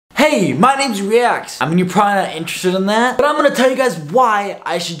Hey, my name's Reacts. I mean, you're probably not interested in that, but I'm gonna tell you guys why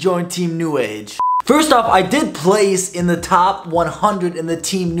I should join Team New Age. First off, I did place in the top 100 in the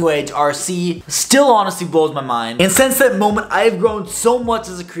Team New Age RC. Still honestly blows my mind. And since that moment, I have grown so much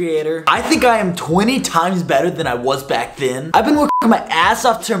as a creator. I think I am 20 times better than I was back then. I've been working my ass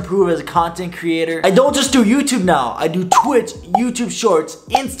off to improve as a content creator. I don't just do YouTube now. I do Twitch, YouTube Shorts,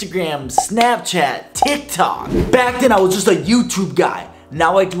 Instagram, Snapchat, TikTok. Back then, I was just a YouTube guy.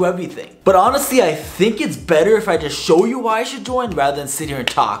 Now I do everything. But honestly, I think it's better if I just show you why I should join rather than sit here and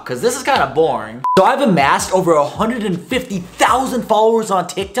talk, because this is kind of boring. So I've amassed over 150,000 followers on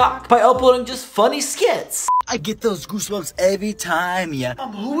TikTok by uploading just funny skits. I get those goosebumps every time, yeah.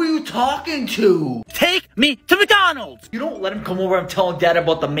 Who are you talking to? Take me to McDonald's! You don't let him come over and tell Dad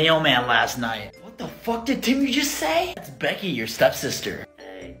about the mailman last night. What the fuck did Timmy just say? That's Becky, your stepsister.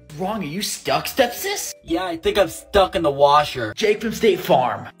 Wrong, are you stuck, stepsis? Yeah, I think I'm stuck in the washer. Jake from State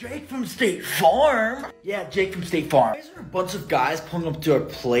Farm. Jake from State Farm? Yeah, Jake from State Farm. Why is there a bunch of guys pulling up to our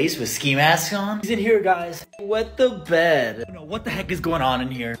place with ski masks on? He's in here, guys. Wet the bed. I don't know what the heck is going on in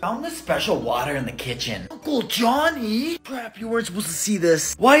here. Found this special water in the kitchen. Uncle Johnny? Crap, you weren't supposed to see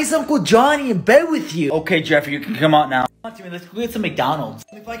this. Why is Uncle Johnny in bed with you? Okay, Jeffrey, you can come out now. Come on, Timmy, let's go get some McDonald's.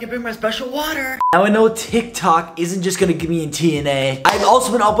 If I can bring my special water. Now I know TikTok isn't just gonna give me in TNA. I've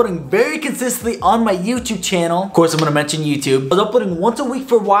also been uploading very consistently on my YouTube channel. Of course, I'm gonna mention YouTube. I was uploading once a week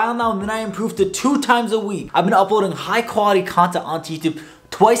for a while now, and then I improved to 2 times a week. I've been uploading high quality content onto YouTube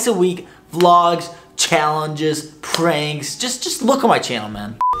twice a week. Vlogs, challenges, pranks. Just look at my channel,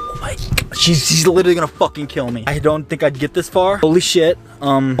 man. Oh my god, she's literally gonna fucking kill me. I don't think I'd get this far. Holy shit.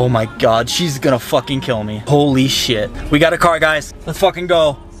 Oh my god, she's gonna fucking kill me. Holy shit. We got a car, guys. Let's fucking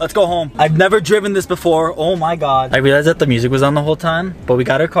go. Let's go home. I've never driven this before. Oh my god. I realized that the music was on the whole time, but we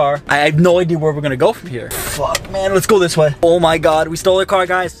got our car. I have no idea where we're gonna go from here. Fuck, man, let's go this way. Oh my god, we stole our car,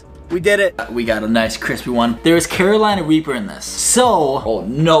 guys. We did it. We got a nice crispy one. There's Carolina Reaper in this. So, oh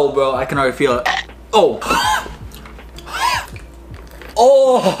no, bro, I can already feel it. Oh.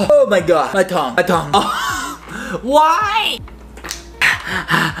 Oh my god. My tongue. My tongue. Oh. Why?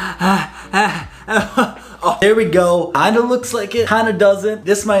 Oh, there we go. Kinda looks like it, kinda doesn't.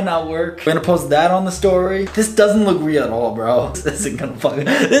 This might not work. We're gonna post that on the story. This doesn't look real at all, bro. This isn't gonna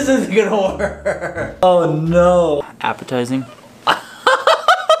work. Oh no. Appetizing.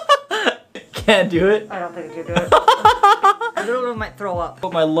 Can't do it. I don't think I can do it. I don't know, I might throw up.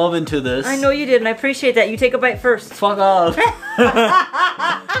 Put my love into this. I know you did, and I appreciate that. You take a bite first. Fuck off.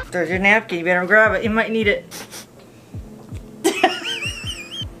 There's your napkin. You better grab it. You might need it.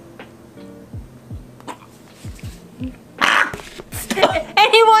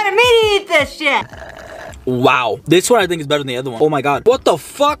 And he wanted me to eat this shit. Wow, this one I think is better than the other one. Oh my god, what the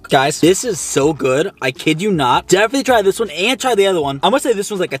fuck? Guys, this is so good. I kid you not. Definitely try this one and try the other one. I'm gonna say this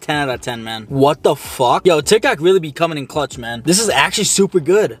one's like a 10 out of 10, man. What the fuck? Yo, TikTok really be coming in clutch, man. This is actually super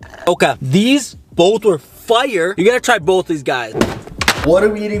good. Okay, these both were fire. You gotta try both these guys. What are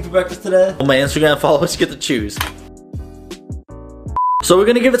we eating for breakfast today? On my Instagram followers, you get to choose. So we're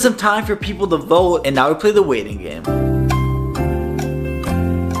gonna give it some time for people to vote, and now we play the waiting game.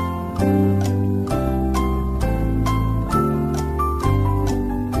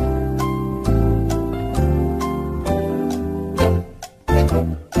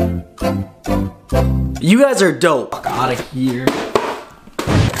 You guys are dope. Fuck out of here.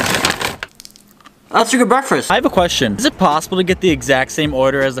 That's a good breakfast. I have a question. Is it possible to get the exact same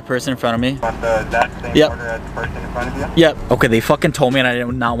order as the person in front of me? Want the exact same order as the person in front of you? Yep. Okay, they fucking told me and I did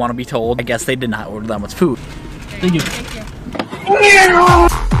not want to be told. I guess they did not order that much food. Thank you. Thank you.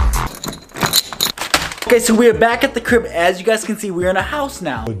 Okay, so we are back at the crib. As you guys can see, we're in a house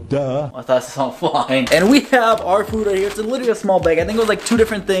now. Duh. I thought this was flying. And we have our food right here. It's literally a small bag. I think it was like 2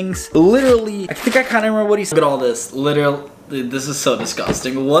 different things. Literally, I think I kind of remember what he said. Look at all this. Literally, this is so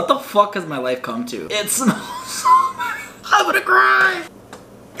disgusting. What the fuck has my life come to? It smells so bad. I'm gonna cry.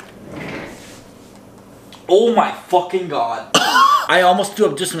 Oh my fucking god. I almost threw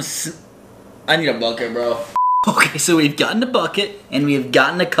up just from I need a bucket, bro. Okay, so we've gotten a bucket and we have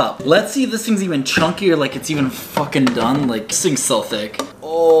gotten a cup. Let's see if this thing's even chunky or like it's even fucking done. Like, this thing's so thick.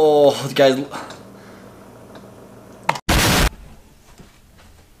 Oh, guys. Son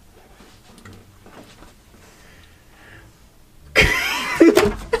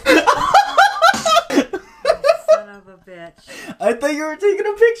of a bitch. I thought you were taking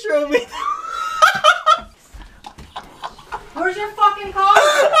a picture of me. Where's your fucking car?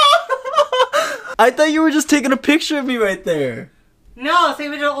 I thought you were just taking a picture of me right there. No, say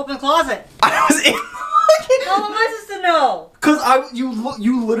we don't open the closet. I was in How am I supposed to know? Cause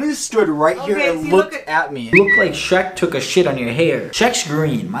you literally stood right here and looked at me. You look like Shrek took a shit on your hair. Shrek's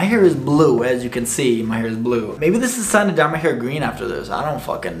green. My hair is blue, as you can see. My hair is blue. Maybe this is time to dye my hair green after this. I don't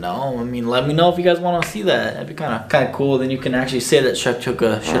fucking know. I mean, let me know if you guys want to see that. That'd be kind of cool. Then you can actually say that Shrek took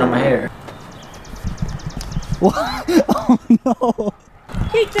a shit on my hair. What? Oh no.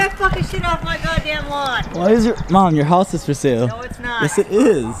 Take that fucking shit off my goddamn lawn. Why is your mom? Your house is for sale. No, it's not. Yes, it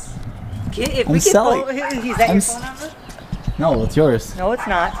is. If I'm we selling. Is that your phone number? No, it's yours. No, it's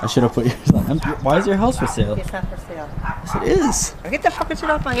not. I should have put yours on. Why is your house for sale? It's not for sale. Yes, it is. Get the fucking shit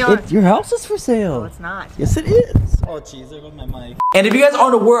off my yard. Your house is for sale. No, it's not. Yes, it is. Oh, jeez, there goes my mic. And if you guys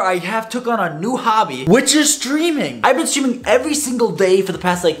aren't aware, I have took on a new hobby, which is streaming. I've been streaming every single day for the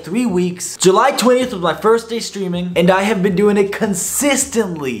past like 3 weeks. July 20th was my first day streaming, and I have been doing it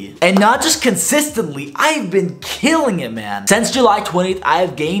consistently. And not just consistently, I've been killing it, man. Since July 20th, I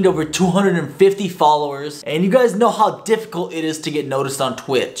have gained over 250 followers, and you guys know how difficult it is to get noticed on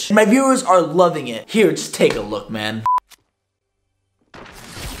Twitch. My viewers are loving it. Here, just take a look, man.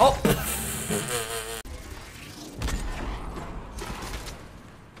 Oh.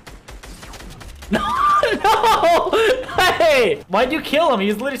 No! Hey! Why'd you kill him? He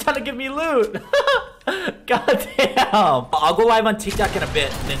was literally trying to give me loot. God damn. I'll go live on TikTok in a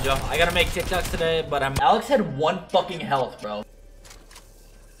bit, Ninja. I gotta make TikToks today, but Alex had 1 fucking health, bro.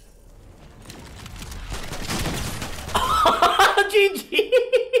 GG.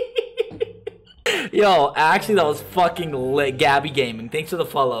 Yo, actually that was fucking lit. Gabby Gaming, thanks for the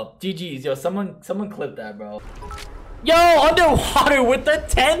follow. GG's. Yo, someone clip that, bro. Yo, underwater with the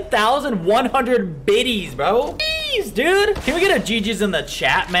 10,100 biddies, bro. Jeez, dude. Can we get a GG's in the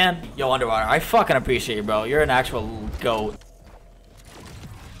chat, man? Yo, underwater, I fucking appreciate you, bro. You're an actual goat.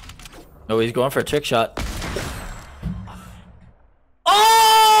 Oh, he's going for a trick shot.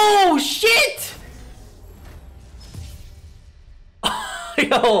 Oh, shit!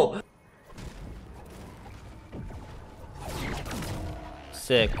 Yo.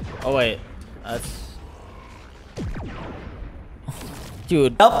 Sick. Oh, wait. That's...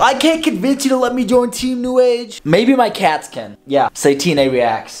 Dude, I can't convince you to let me join Team New Age. Maybe my cats can. Yeah, say TNA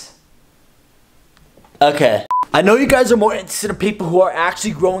reacts. Okay. I know you guys are more interested in people who are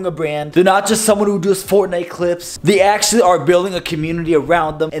actually growing a brand. They're not just someone who does Fortnite clips. They actually are building a community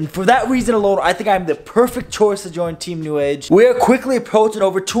around them. And for that reason alone, I think I'm the perfect choice to join Team New Age. We are quickly approaching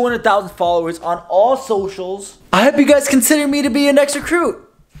over 200,000 followers on all socials. I hope you guys consider me to be your next recruit.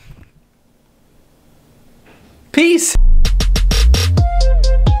 Peace.